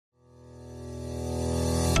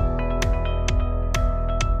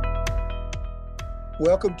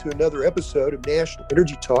Welcome to another episode of National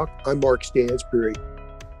Energy Talk. I'm Mark Stansbury.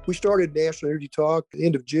 We started National Energy Talk at the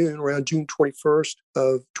end of June, around June 21st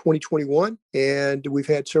of 2021, and we've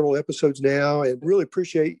had several episodes now and really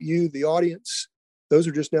appreciate you, the audience. Those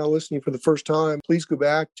are just now listening for the first time. Please go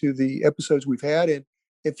back to the episodes we've had and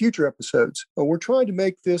future episodes. We're trying to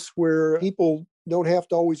make this where people don't have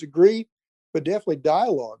to always agree, but definitely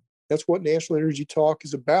dialogue. That's what National Energy Talk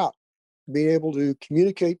is about, being able to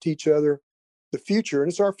communicate to each other the future, and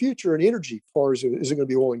it's our future in energy. As far as is it going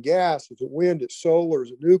to be oil and gas? Is it wind? Is it solar?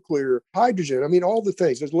 Is it nuclear? Hydrogen? I mean, all the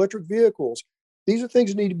things. There's electric vehicles. These are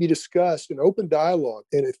things that need to be discussed in open dialogue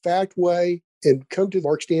in a fact way. And come to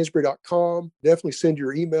markstansbury.com. Definitely send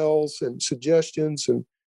your emails and suggestions and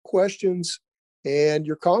questions and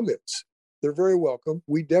your comments. They're very welcome.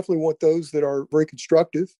 We definitely want those that are very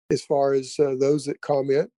constructive as far as those that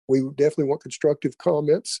comment. We definitely want constructive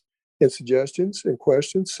comments and suggestions and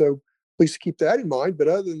questions. So please keep that in mind. But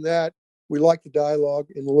other than that, we like the dialogue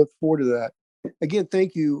and we'll look forward to that. Again,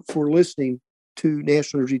 thank you for listening to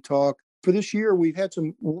National Energy Talk. For this year, we've had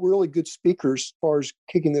some really good speakers as far as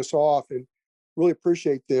kicking this off, and really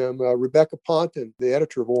appreciate them. Rebecca Ponton, the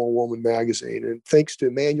editor of Oil Woman magazine, and thanks to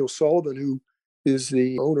Emmanuel Sullivan, who is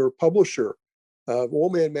the owner publisher of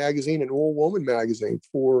Oil Man magazine and Oil Woman magazine,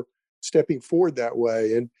 for stepping forward that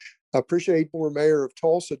way. And I appreciate former mayor of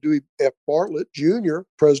Tulsa, Dewey F. Bartlett Jr.,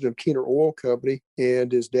 president of Keener Oil Company, and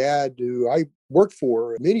his dad, who I worked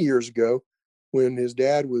for many years ago when his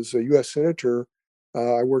dad was a U.S. Senator.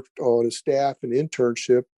 I worked on his staff and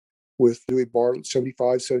internship with Dewey Bartlett,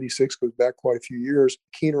 75, 76, goes back quite a few years.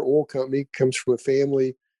 Keener Oil Company comes from a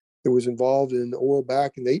family that was involved in oil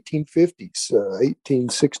back in the 1850s,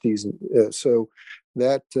 1860s. So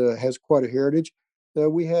that has quite a heritage.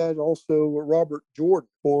 We had also Robert Jordan,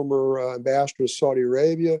 former ambassador to Saudi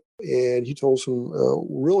Arabia, and he told some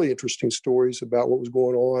really interesting stories about what was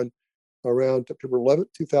going on around September 11th,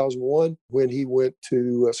 2001, when he went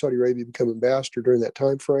to Saudi Arabia to become ambassador during that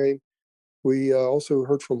time frame. We also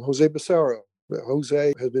heard from Jose Becerra.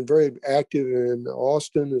 Jose has been very active in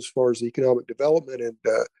Austin as far as economic development and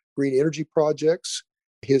green energy projects.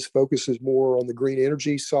 His focus is more on the green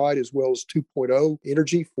energy side as well as 2.0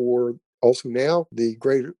 energy for also now the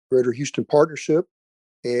Greater Houston Partnership,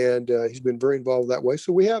 and he's been very involved that way.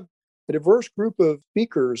 So we have a diverse group of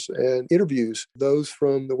speakers and interviews, those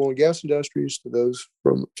from the oil and gas industries to those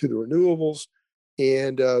to the renewables,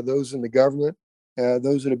 and those in the government,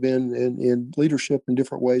 those that have been in leadership in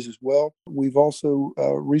different ways as well. We've also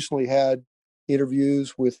recently had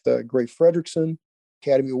interviews with Gray Fredrickson,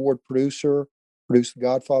 Academy Award producer, produced the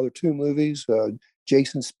Godfather 2 movies,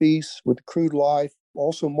 Jason Speece with The Crude Life,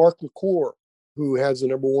 also Mark LaCour, who has the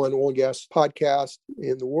 #1 oil and gas podcast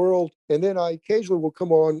in the world. And then I occasionally will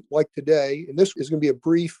come on like today, and this is going to be a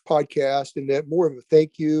brief podcast and that more of a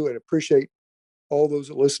thank you and appreciate all those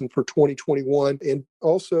that listen for 2021, and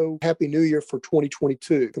also Happy New Year for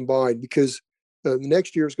 2022 combined, because the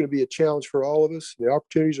next year is going to be a challenge for all of us. The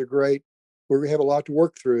opportunities are great. We're going to have a lot to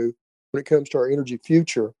work through when it comes to our energy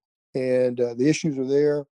future, and the issues are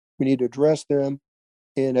there. We need to address them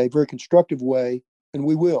in a very constructive way, and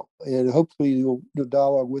we will. And hopefully you'll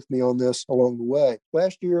dialogue with me on this along the way.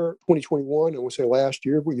 Last year, 2021, I won't say last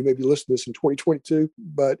year, but you may be listening to this in 2022,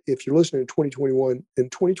 but if you're listening in 2021,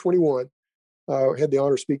 I had the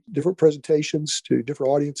honor to speak at different presentations to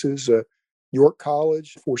different audiences. York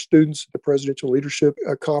College for students, the Presidential Leadership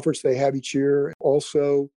Conference they have each year.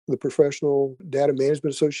 Also, the Professional Data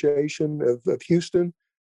Management Association of Houston,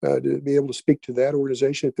 to be able to speak to that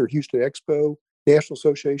organization at their Houston Expo. National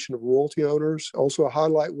Association of Royalty Owners. Also, a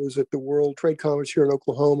highlight was at the World Trade Conference here in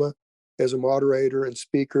Oklahoma as a moderator and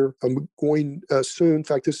speaker. I'm going soon. In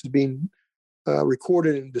fact, this is being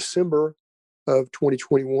recorded in December of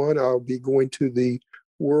 2021. I'll be going to the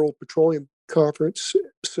World Petroleum Conference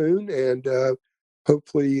soon, and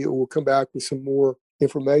hopefully we'll come back with some more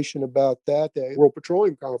information about that. The World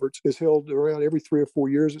Petroleum Conference is held around every 3 or 4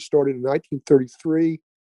 years. It started in 1933,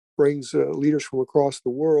 brings leaders from across the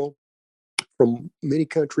world, from many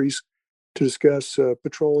countries, to discuss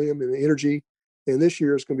petroleum and energy. And this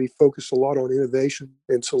year is going to be focused a lot on innovation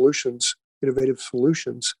and solutions, innovative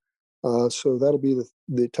solutions. So that'll be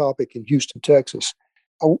the topic in Houston, Texas.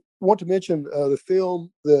 I want to mention the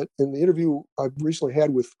film that in the interview I've recently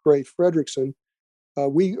had with Gray Fredrickson,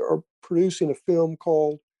 we are producing a film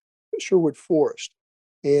called Sherwood Forest.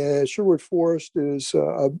 And Sherwood Forest is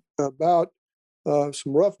about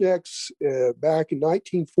some roughnecks back in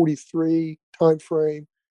 1943 timeframe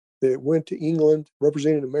that went to England,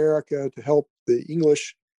 representing America to help the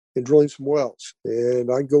English in drilling some wells.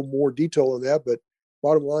 And I can go more detail on that, but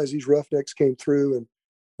bottom line is these roughnecks came through and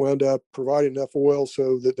wound up providing enough oil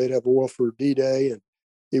so that they'd have oil for D-Day. And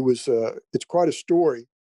it's quite a story.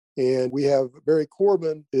 And we have Barry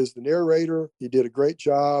Corbin is the narrator. He did a great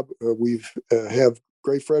job. We've have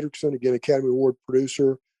Gray Fredrickson, again, Academy Award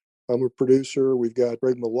producer. I'm a producer. We've got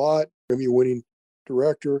Greg Malott, Emmy-winning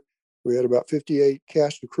director. We had about 58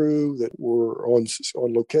 cast and crew that were on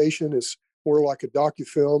location. It's more like a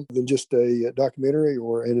docufilm than just a documentary,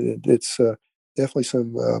 and it's definitely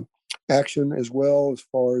some action as well as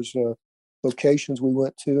far as locations we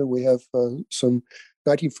went to. We have some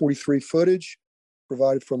 1943 footage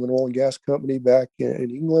provided from an oil and gas company back in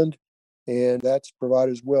England, and that's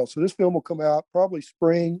provided as well. So this film will come out probably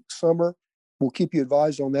spring, summer. We'll keep you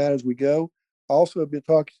advised on that as we go. I also have been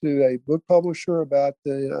talking to a book publisher about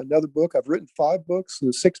another book. I've written 5 books. The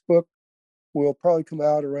 6th book will probably come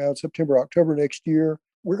out around September, October next year.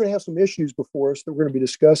 We're going to have some issues before us that we're going to be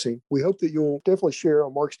discussing. We hope that you'll definitely share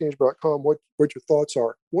on markstansberry.com what your thoughts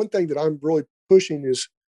are. One thing that I'm really pushing is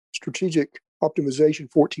strategic optimization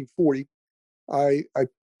 1440. I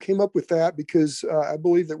came up with that because I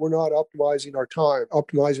believe that we're not optimizing our time,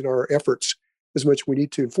 optimizing our efforts as much as we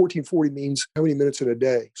need to. And 1440 means how many minutes in a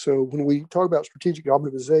day. So when we talk about strategic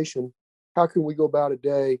optimization, how can we go about a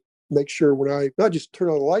day, make sure when I not just turn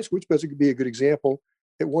on the light switch, but it could be a good example.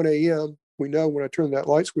 At 1 a.m., we know when I turn that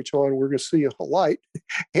light switch on, we're going to see a light.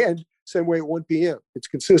 And same way at 1 p.m. It's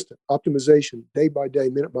consistent optimization, day by day,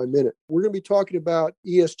 minute by minute. We're going to be talking about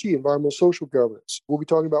ESG, environmental social governance. We'll be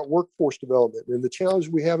talking about workforce development. And the challenge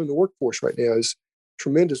we have in the workforce right now is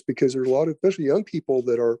tremendous because there's a lot of, especially young people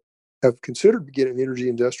that have considered getting in the energy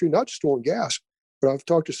industry, not just oil and gas, but I've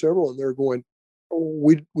talked to several and they're going, oh,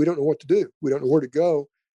 we don't know what to do. We don't know where to go.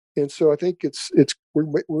 And so I think we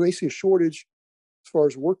may see a shortage as far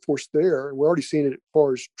as workforce there. And we're already seeing it as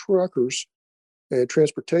far as truckers and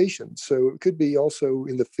transportation. So it could be also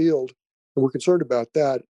in the field. And we're concerned about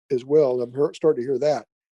that as well. And I'm starting to hear that.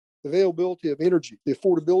 The availability of energy, the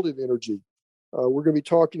affordability of energy. We're going to be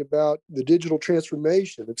talking about the digital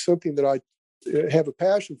transformation. It's something that I have a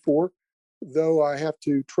passion for, though I have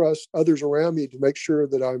to trust others around me to make sure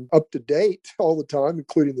that I'm up to date all the time,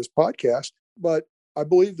 including this podcast. But I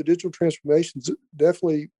believe the digital transformation is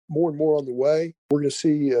definitely more and more on the way. We're going to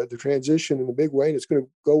see the transition in a big way, and it's going to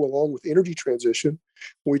go along with energy transition.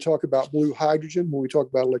 When we talk about blue hydrogen, when we talk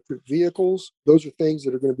about electric vehicles, those are things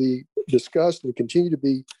that are going to be discussed and continue to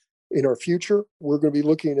be in our future. We're going to be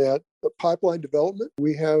looking at pipeline development.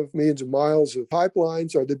 We have millions of miles of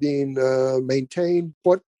pipelines. Are they being maintained?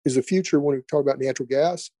 What is the future when we talk about natural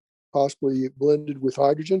gas, possibly blended with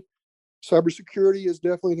hydrogen? Cybersecurity is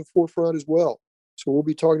definitely in the forefront as well. So we'll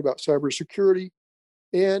be talking about cybersecurity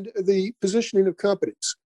and the positioning of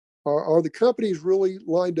companies. Are the companies really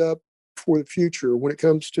lined up for the future when it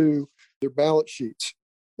comes to their balance sheets?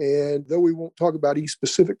 And though we won't talk about any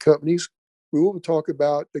specific companies, we will talk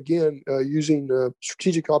about, again, using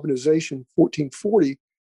strategic optimization 1440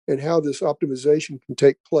 and how this optimization can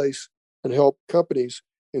take place and help companies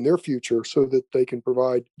in their future so that they can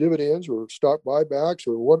provide dividends or stock buybacks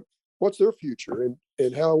or what's their future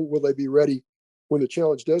and how will they be ready when the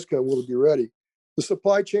challenge does come, will it be ready? The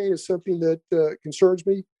supply chain is something that concerns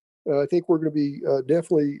me. I think we're going to be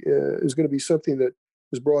definitely is going to be something that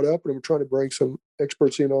is brought up, and I'm trying to bring some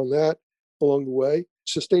experts in on that along the way.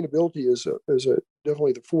 Sustainability is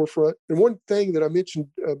definitely the forefront. And one thing that I mentioned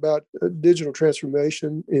about digital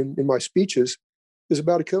transformation in my speeches is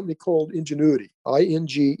about a company called Ingenuity,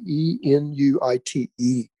 Ingenuite.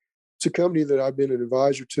 It's a company that I've been an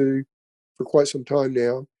advisor to for quite some time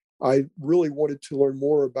now. I really wanted to learn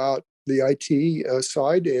more about the IT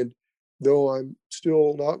side, and though I'm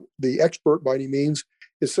still not the expert by any means,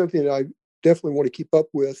 it's something that I definitely want to keep up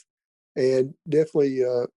with. And definitely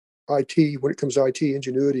IT, when it comes to IT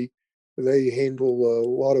Ingenuity, they handle a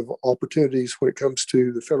lot of opportunities when it comes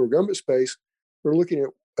to the federal government space. We're looking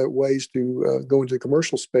at ways to go into the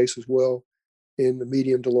commercial space as well in the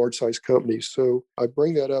medium to large size companies. So I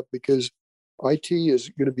bring that up because IT is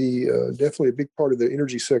going to be definitely a big part of the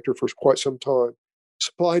energy sector for quite some time.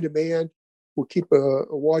 Supply and demand, we'll keep a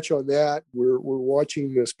watch on that. We're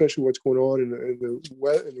watching especially what's going on in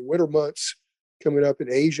the winter months coming up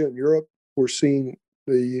in Asia and Europe. We're seeing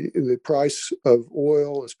the price of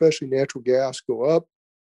oil, especially natural gas, go up.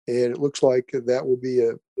 And it looks like that will be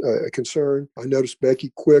a concern. I noticed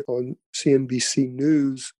Becky Quick on CNBC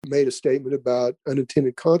News made a statement about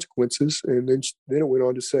unintended consequences. And then it went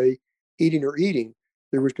on to say, heating or eating.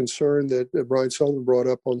 There was concern that Brian Sullivan brought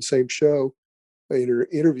up on the same show in an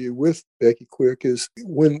interview with Becky Quick is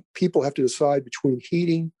when people have to decide between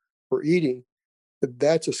heating or eating,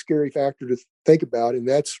 that's a scary factor to think about. And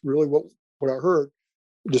that's really what I heard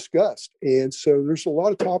discussed. And so there's a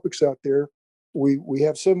lot of topics out there. We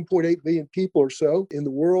have 7.8 billion people or so in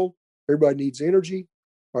the world. Everybody needs energy.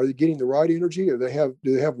 Are they getting the right energy? Do they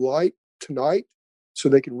have light tonight so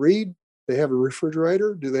they can read? They have a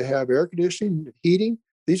refrigerator? Do they have air conditioning and heating?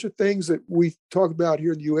 These are things that we talk about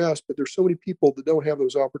here in the U.S., but there's so many people that don't have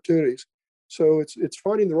those opportunities. So it's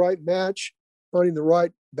finding the right match, finding the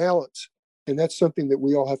right balance, and that's something that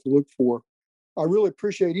we all have to look for. I really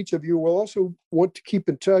appreciate each of you. We'll also want to keep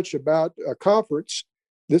in touch about a conference.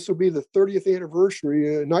 This will be the 30th anniversary.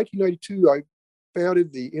 In 1992, I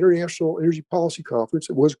founded the International Energy Policy Conference.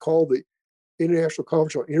 It was called the International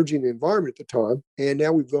Conference on Energy and the Environment at the time. And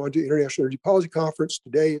now we've gone to International Energy Policy Conference.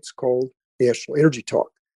 Today it's called National Energy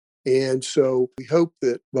Talk. And so we hope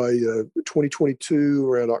that by 2022,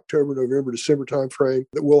 around October, November, December timeframe,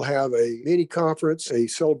 that we'll have a mini conference, a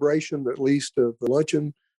celebration at least of the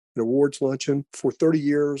luncheon, an awards luncheon for 30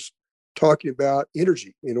 years, talking about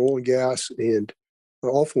energy in oil and gas and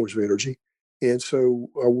all forms of energy. And so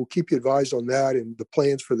we'll keep you advised on that and the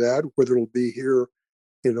plans for that, whether it'll be here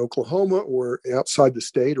in Oklahoma or outside the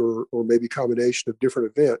state or maybe a combination of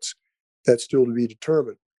different events. That's still to be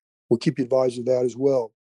determined. We'll keep you advised of that as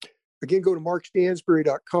well. Again, go to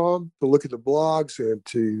markstansbury.com to look at the blogs and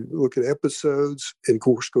to look at episodes. And of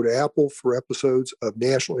course, go to Apple for episodes of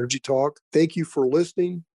National Energy Talk. Thank you for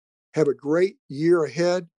listening. Have a great year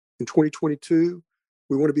ahead in 2022.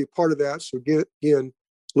 We want to be a part of that. So again,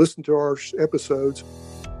 listen to our episodes.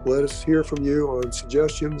 Let us hear from you on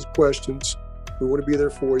suggestions, questions. We want to be there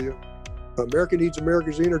for you. America needs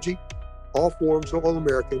America's energy, all forms, all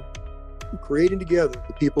American. Creating together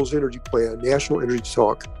the People's Energy Plan, National Energy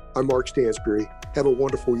Talk. I'm Mark Stansbury. Have a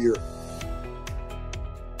wonderful year.